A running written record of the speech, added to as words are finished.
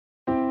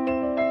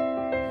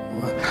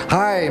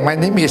Hi, my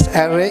name is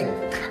Eric,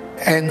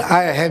 and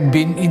I have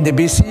been in the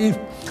BC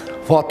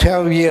for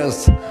 12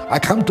 years. I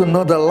come to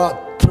know the Lord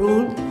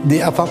through the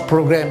Alpha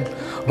program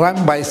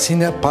run by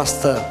Senior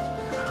Pastor.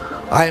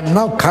 I am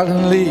now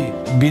currently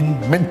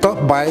being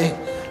mentored by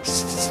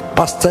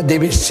Pastor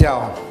David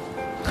Xiao.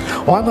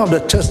 One of the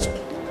church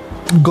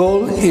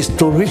goal is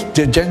to reach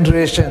the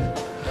generation.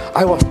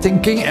 I was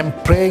thinking and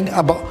praying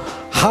about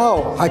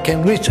how I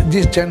can reach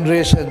this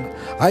generation.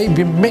 I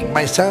will make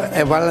myself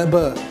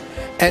available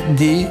at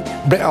the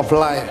Bread of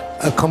Life,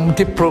 a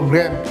community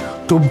program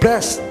to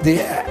bless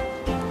the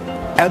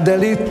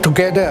elderly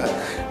together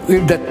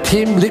with the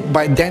team led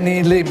by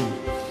Danny Lim.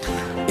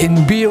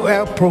 In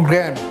BOL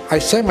program, I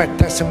share my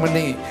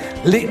testimony,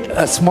 lead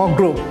a small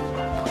group,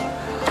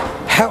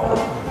 help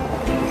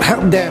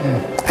them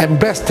and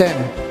bless them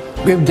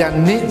with their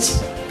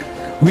needs.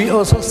 We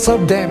also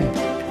serve them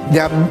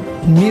their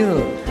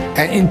meal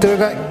and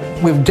interact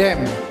with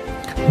them.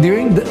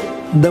 During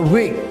the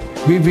week,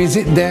 we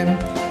visit them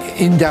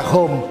in their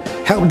home,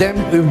 help them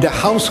with the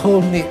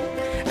household need.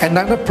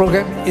 Another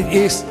program it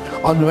is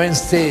on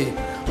Wednesday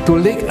to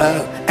lead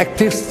an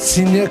active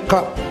senior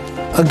club.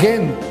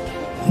 Again,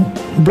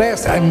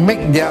 bless and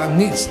make their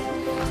needs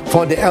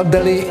for the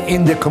elderly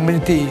in the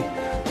community.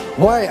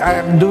 Why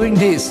I am doing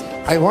this?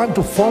 I want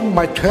to form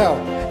my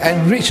 12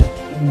 and reach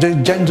the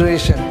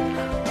generation.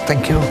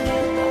 Thank you.